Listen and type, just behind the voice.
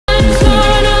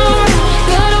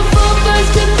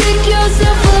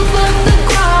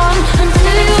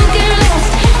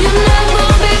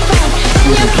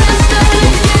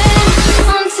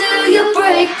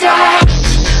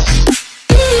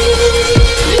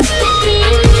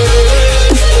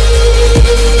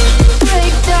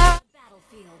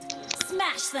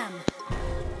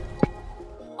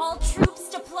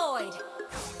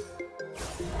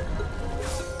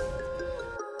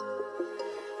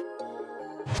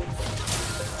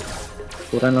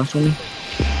Turan langsung nih.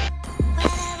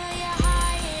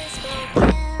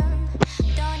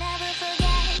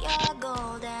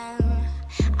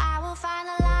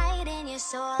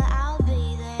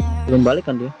 Belum balik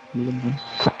kan dia? Belum kan?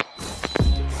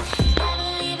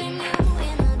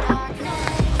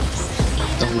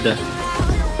 Oh, udah.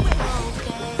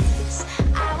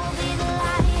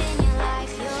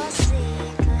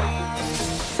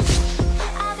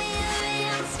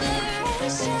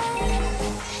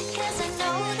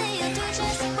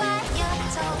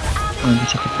 Ini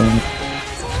sakit banget.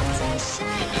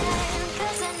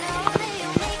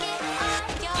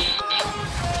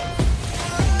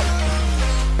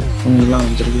 Hilang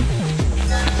anjir dia.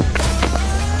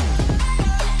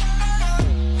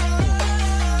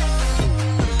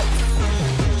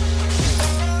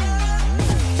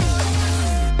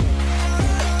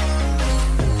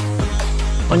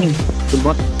 Oh ini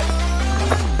bot.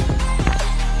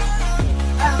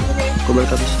 Gue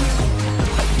balik habis.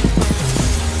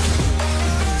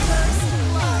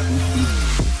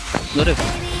 Udah deh.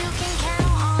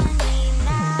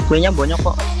 Kuenya banyak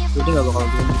kok, jadi nggak bakal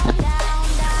gini.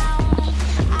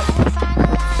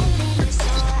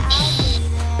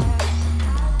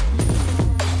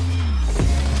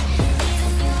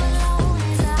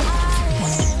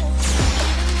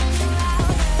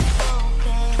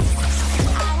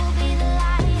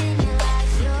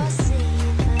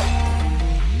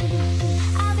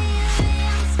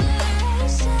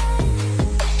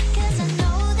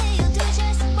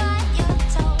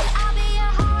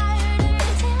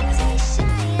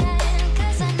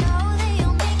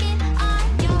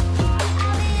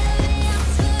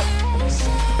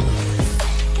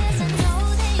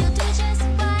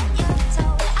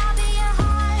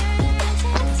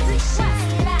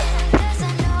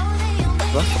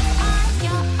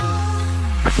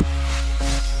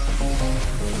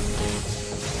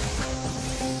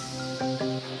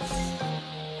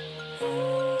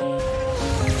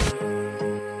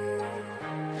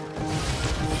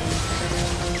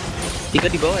 Tiga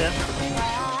di bawah ya.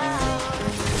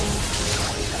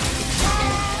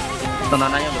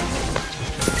 Tenananya belum.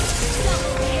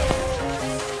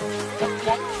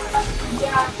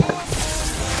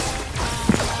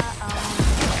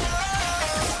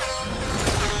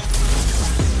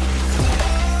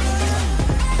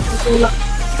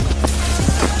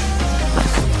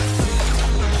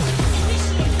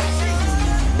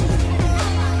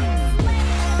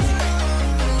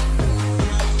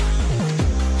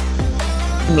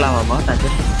 Lama banget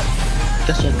aja.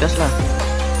 Gas ya gas lah.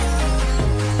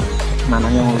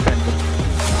 Mananya mau lupa aja.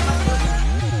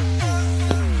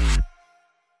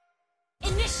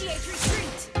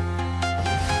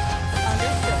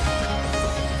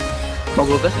 Mau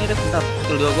gue gas nih deh bentar.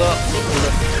 Skill 2 gue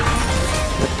udah.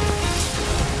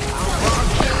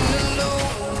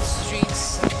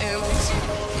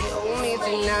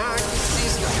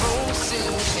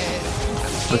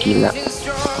 Oh, gila.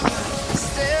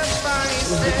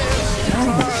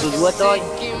 Itu gua coy.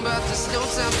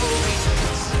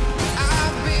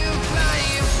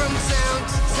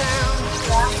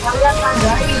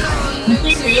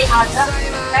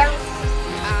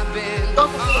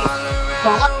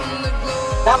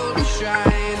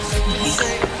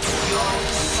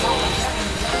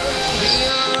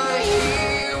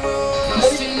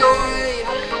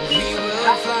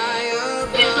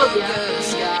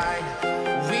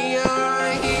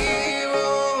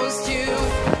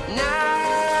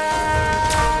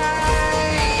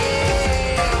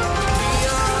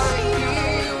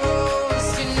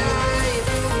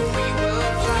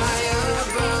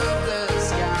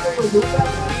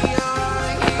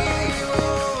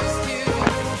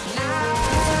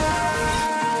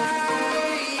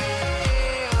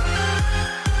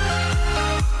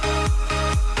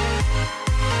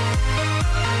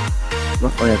 Wah,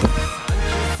 oh ya tuh.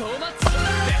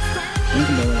 Ini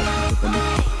ke bawah lagi tadi.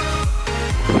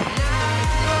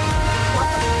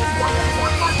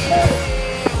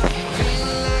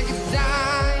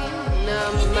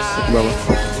 Ke bawah.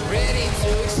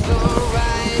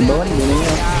 Ke bawah nih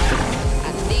bonenya.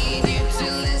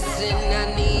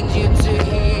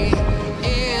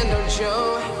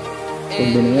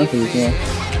 Bonenya kulitnya.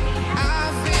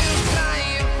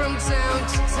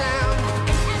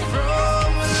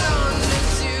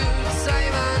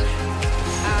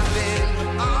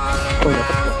 Oh ya,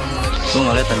 gue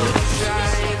nggak lihat aja.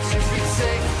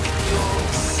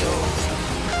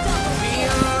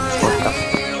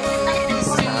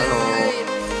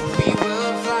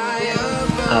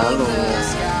 Halo. Halo.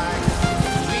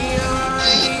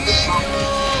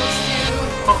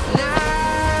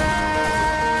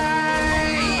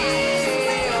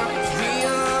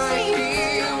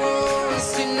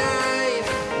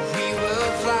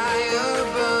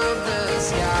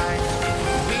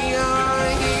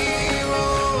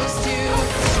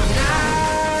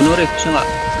 Nuri bisa nggak?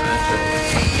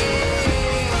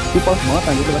 Pas banget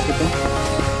anjir pas itu.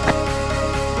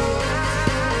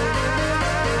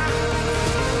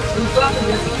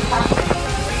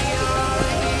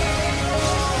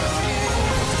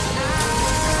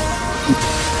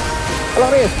 Halo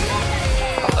Riz.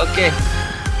 Oke.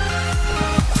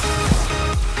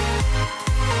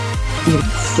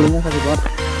 Kulitnya sakit banget.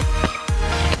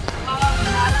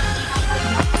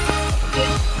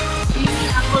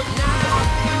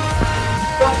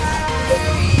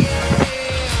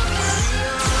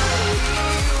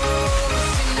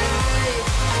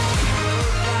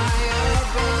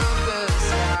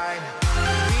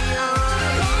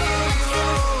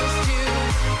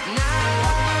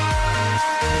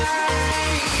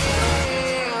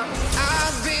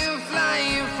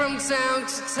 Town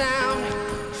to town,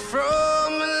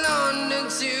 from London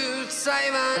to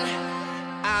Taiwan,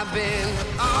 I've been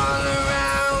all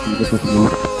around the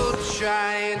globe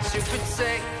trying to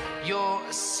protect your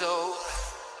soul.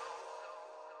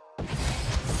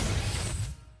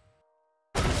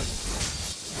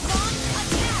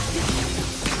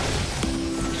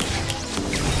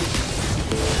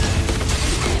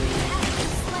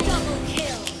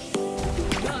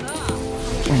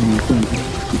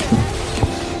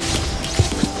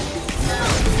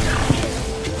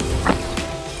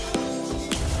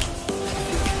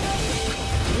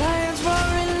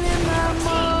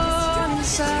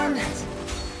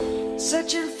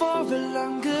 Searching for a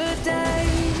longer day.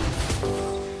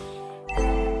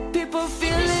 People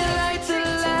feeling like the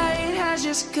light has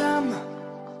just come.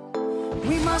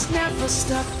 We must never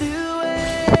stop the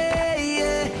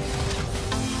way.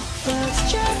 Birds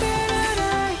chirping and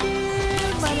I hear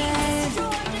my name,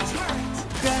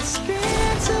 grasping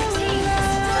into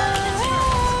life.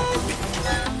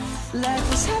 Life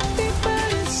is happy but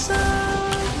it's so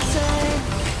insane.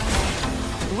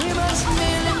 We must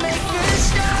merely make a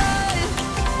start.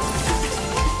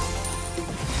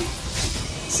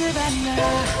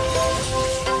 Savannah,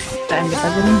 Tembak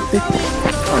aja nih, Riz.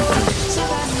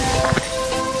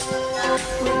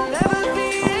 we'll never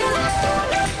be alone.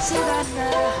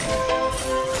 Savannah,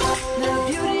 the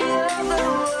beauty of the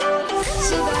world.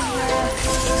 Savannah,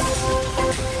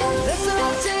 let's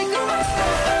all take a walk.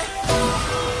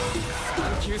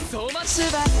 Thank you so much,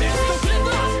 Savannah.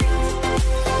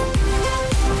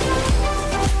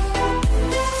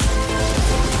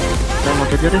 Saya mau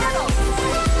aja deh.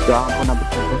 Ya ampun habis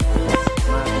itu.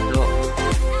 Masuk.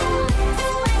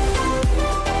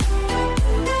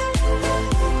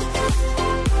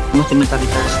 Masih minta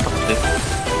kita stop deh.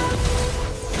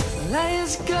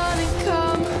 Lion's gonna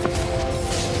come.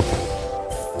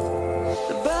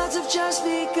 The birds have just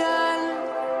begun.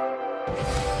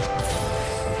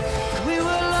 We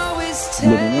will always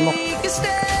take a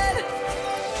stand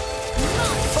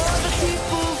for the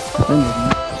people, for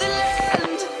the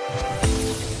land.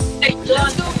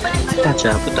 Let's go back to Kita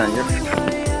cabut aja.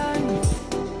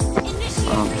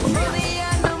 Ampun. for the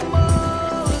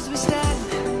animals we stand.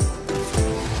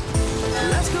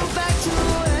 Let's go back to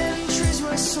when trees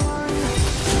were swung.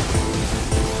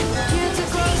 Here to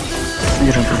cross the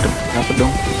line. Anjir, dapat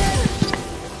dong.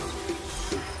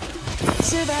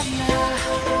 Savannah,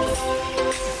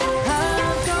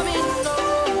 I'm coming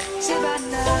home.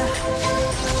 Savannah,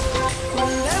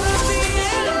 we'll never be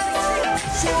alone.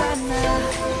 Savannah,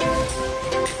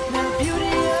 the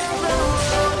beauty of the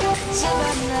world.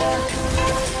 Savannah,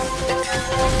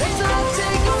 let's all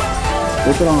take a walk.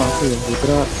 Gue kurang ngerti ya, gue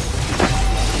kira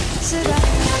Savannah,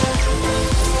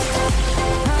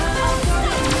 I'm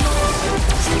coming home.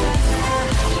 Savannah,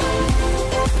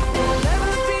 we'll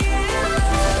never be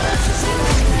alone.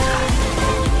 Savannah.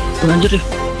 Lanjut deh.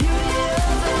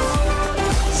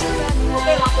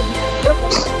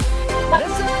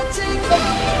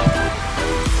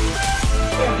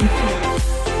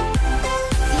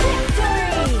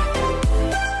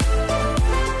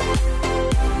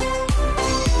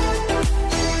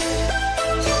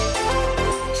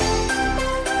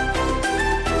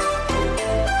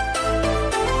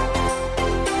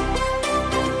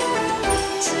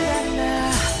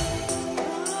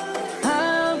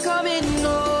 I'm coming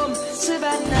home,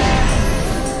 Savannah.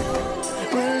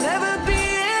 We'll never be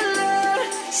alone,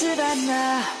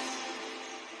 Savannah.